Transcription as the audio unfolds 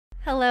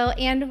Hello,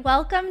 and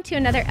welcome to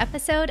another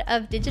episode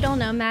of Digital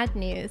Nomad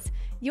News,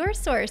 your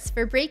source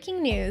for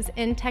breaking news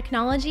in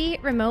technology,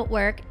 remote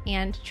work,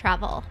 and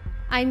travel.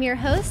 I'm your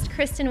host,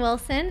 Kristen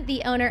Wilson,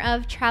 the owner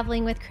of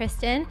Traveling with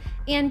Kristen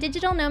and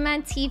Digital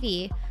Nomad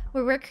TV,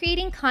 where we're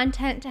creating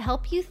content to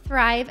help you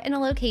thrive in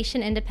a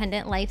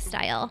location-independent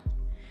lifestyle.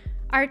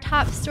 Our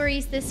top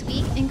stories this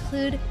week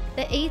include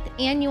the 8th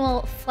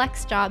annual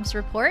FlexJobs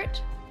report,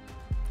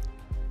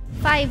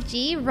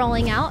 5G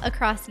rolling out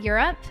across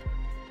Europe,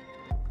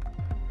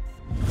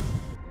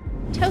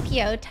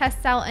 Tokyo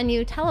tests out a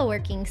new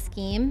teleworking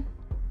scheme,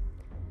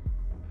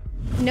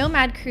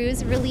 Nomad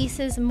Cruise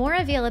releases more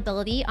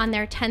availability on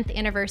their 10th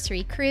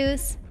anniversary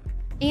cruise,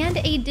 and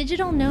a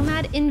digital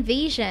nomad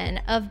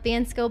invasion of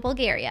Bansko,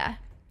 Bulgaria.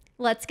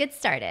 Let's get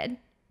started.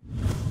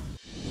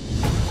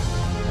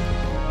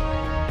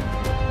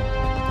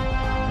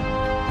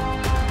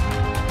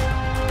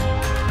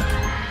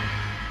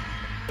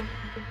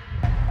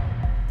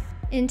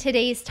 In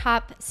today's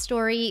top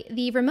story,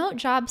 the remote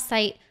job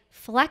site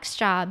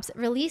FlexJobs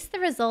released the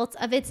results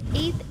of its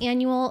 8th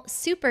annual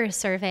super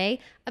survey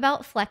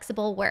about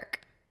flexible work.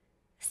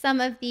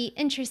 Some of the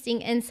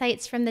interesting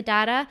insights from the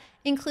data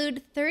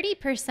include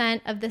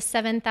 30% of the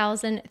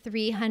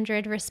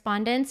 7,300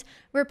 respondents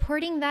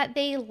reporting that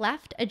they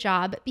left a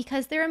job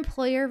because their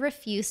employer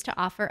refused to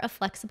offer a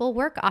flexible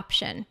work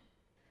option.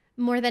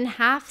 More than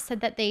half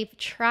said that they've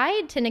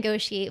tried to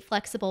negotiate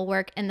flexible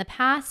work in the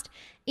past,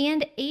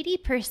 and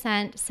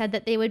 80% said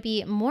that they would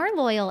be more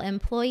loyal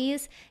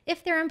employees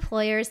if their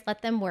employers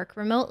let them work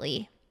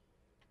remotely.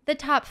 The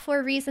top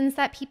 4 reasons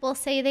that people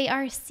say they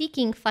are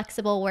seeking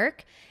flexible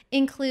work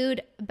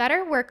include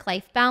better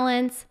work-life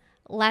balance,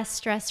 less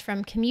stress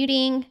from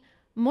commuting,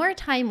 more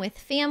time with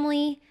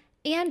family,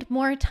 and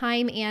more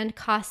time and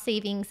cost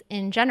savings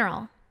in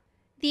general.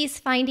 These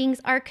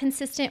findings are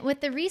consistent with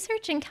the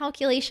research and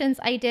calculations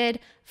I did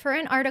for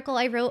an article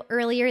I wrote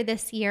earlier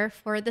this year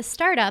for The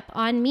Startup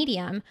on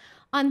Medium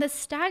on the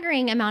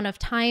staggering amount of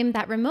time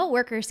that remote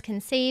workers can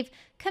save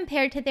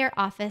compared to their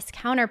office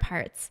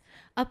counterparts,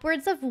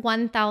 upwards of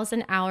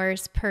 1,000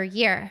 hours per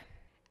year.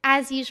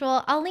 As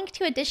usual, I'll link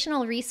to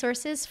additional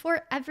resources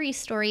for every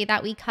story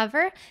that we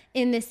cover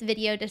in this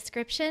video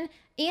description,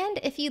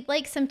 and if you'd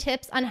like some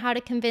tips on how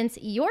to convince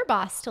your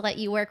boss to let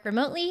you work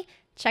remotely,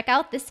 check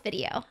out this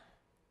video.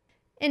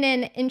 In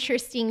an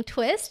interesting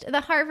twist,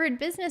 the Harvard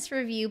Business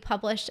Review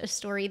published a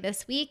story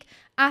this week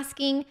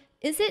asking,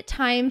 is it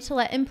time to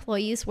let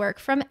employees work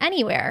from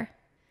anywhere?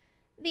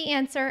 The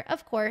answer,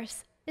 of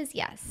course, is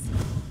yes.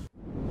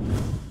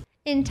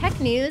 In tech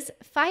news,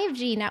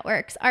 5G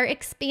networks are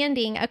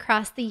expanding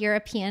across the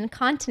European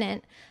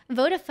continent.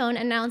 Vodafone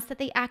announced that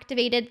they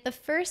activated the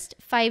first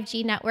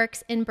 5G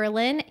networks in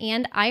Berlin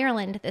and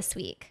Ireland this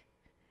week.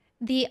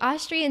 The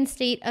Austrian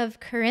state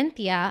of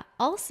Carinthia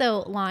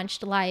also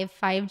launched live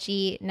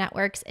 5G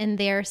networks in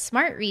their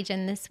smart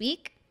region this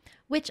week,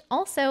 which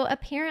also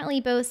apparently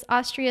boasts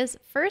Austria's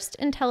first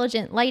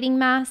intelligent lighting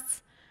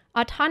masts,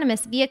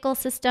 autonomous vehicle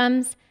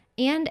systems,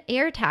 and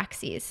air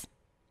taxis.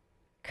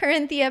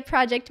 Carinthia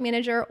project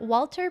manager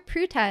Walter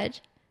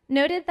Prutej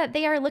noted that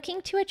they are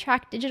looking to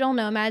attract digital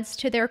nomads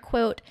to their,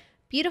 quote,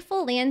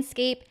 beautiful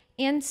landscape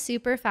and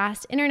super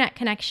fast internet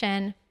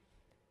connection.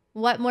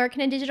 What more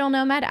can a digital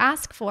nomad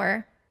ask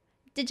for?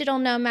 Digital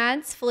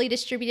nomads, fully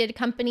distributed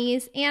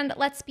companies, and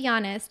let's be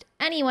honest,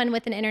 anyone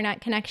with an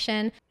internet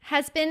connection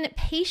has been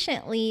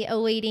patiently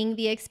awaiting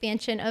the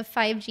expansion of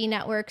 5G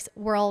networks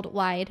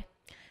worldwide.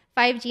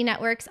 5G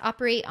networks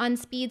operate on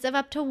speeds of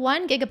up to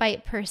 1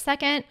 gigabyte per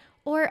second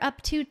or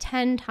up to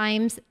 10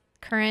 times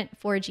current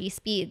 4G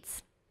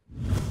speeds.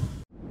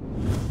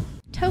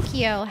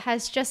 Tokyo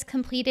has just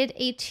completed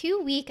a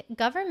 2-week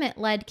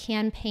government-led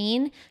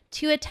campaign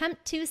to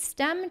attempt to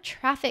stem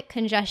traffic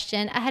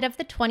congestion ahead of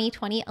the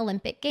 2020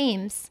 Olympic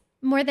Games.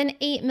 More than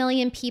 8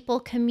 million people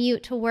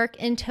commute to work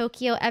in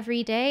Tokyo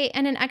every day,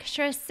 and an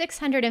extra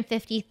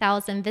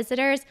 650,000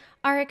 visitors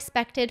are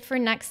expected for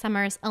next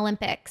summer's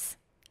Olympics.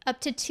 Up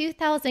to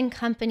 2,000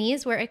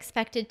 companies were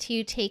expected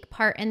to take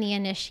part in the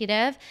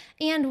initiative,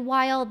 and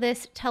while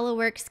this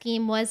telework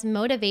scheme was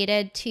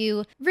motivated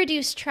to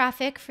reduce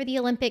traffic for the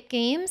Olympic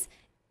Games,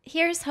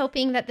 here's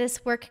hoping that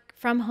this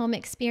work-from-home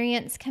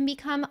experience can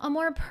become a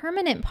more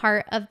permanent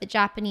part of the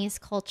Japanese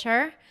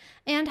culture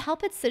and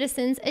help its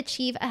citizens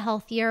achieve a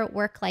healthier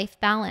work-life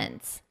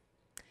balance.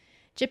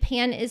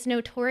 Japan is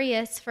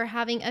notorious for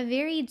having a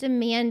very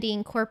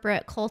demanding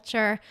corporate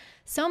culture,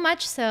 so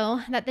much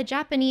so that the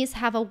Japanese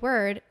have a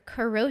word,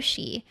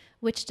 karoshi,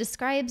 which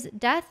describes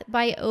death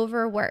by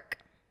overwork.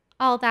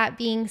 All that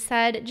being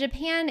said,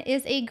 Japan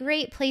is a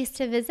great place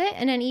to visit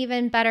and an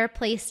even better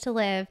place to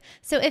live.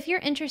 So if you're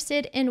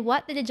interested in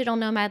what the digital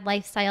nomad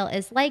lifestyle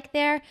is like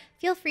there,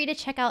 feel free to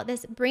check out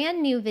this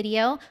brand new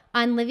video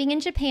on living in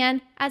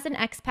Japan as an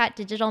expat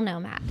digital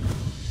nomad.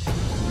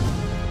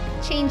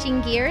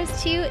 Changing gears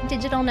to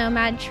digital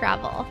nomad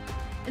travel.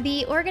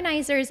 The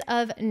organizers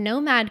of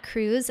Nomad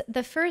Cruise,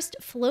 the first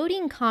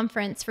floating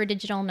conference for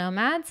digital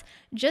nomads,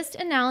 just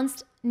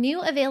announced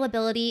new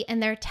availability in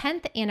their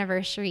 10th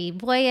anniversary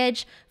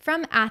voyage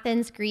from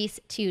Athens, Greece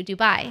to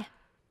Dubai.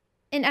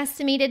 An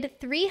estimated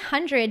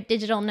 300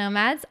 digital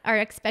nomads are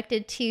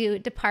expected to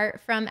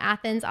depart from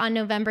Athens on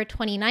November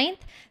 29th,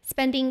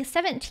 spending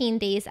 17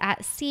 days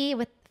at sea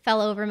with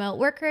fellow remote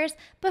workers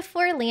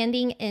before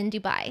landing in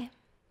Dubai.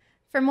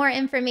 For more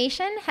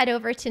information, head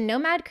over to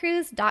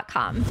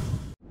nomadcruise.com.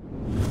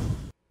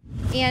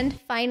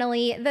 And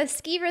finally, the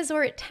ski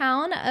resort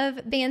town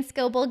of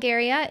Bansko,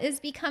 Bulgaria is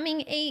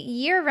becoming a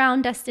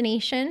year-round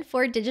destination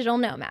for digital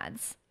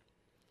nomads.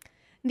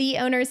 The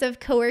owners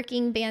of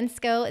Co-working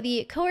Bansko,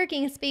 the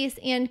co-working space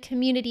and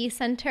community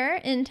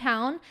center in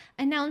town,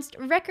 announced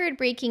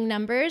record-breaking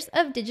numbers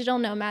of digital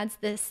nomads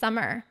this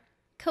summer.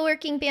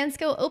 Co-working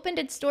Bansko opened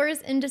its doors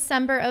in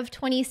December of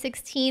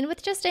 2016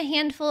 with just a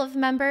handful of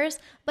members,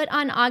 but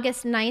on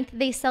August 9th,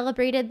 they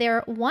celebrated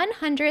their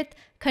 100th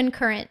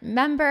concurrent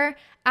member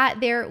at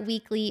their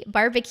weekly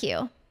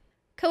barbecue.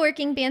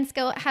 Co-working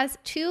Bansko has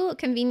 2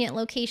 convenient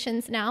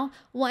locations now,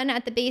 one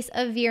at the base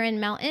of Viren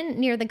Mountain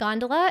near the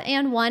gondola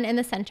and one in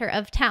the center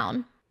of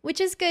town,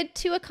 which is good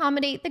to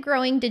accommodate the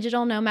growing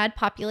digital nomad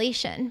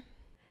population.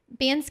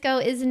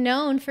 Bansko is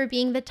known for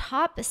being the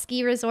top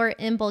ski resort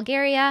in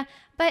Bulgaria,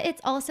 but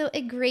it's also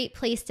a great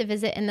place to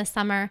visit in the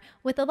summer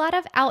with a lot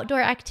of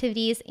outdoor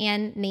activities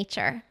and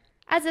nature.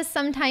 As a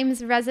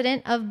sometimes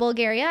resident of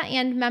Bulgaria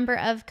and member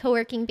of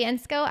Co-working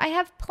Bansko, I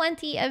have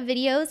plenty of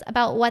videos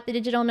about what the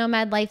digital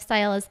nomad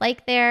lifestyle is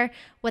like there,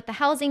 what the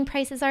housing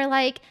prices are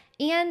like,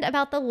 and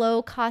about the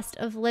low cost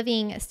of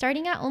living,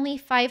 starting at only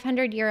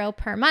 €500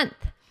 per month.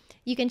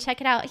 You can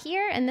check it out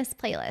here in this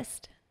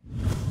playlist.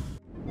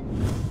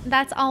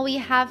 That's all we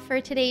have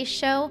for today's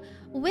show.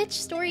 Which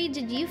story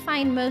did you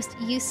find most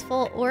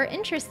useful or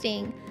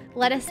interesting?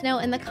 Let us know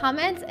in the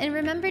comments, and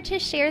remember to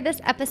share this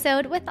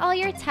episode with all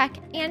your tech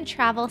and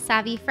travel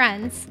savvy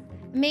friends.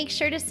 Make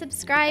sure to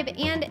subscribe,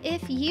 and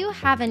if you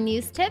have a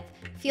news tip,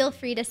 feel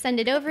free to send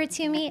it over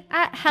to me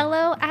at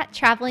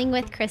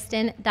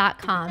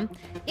hello@travelingwithkristen.com.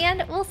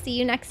 And we'll see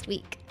you next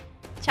week.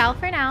 Ciao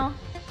for now.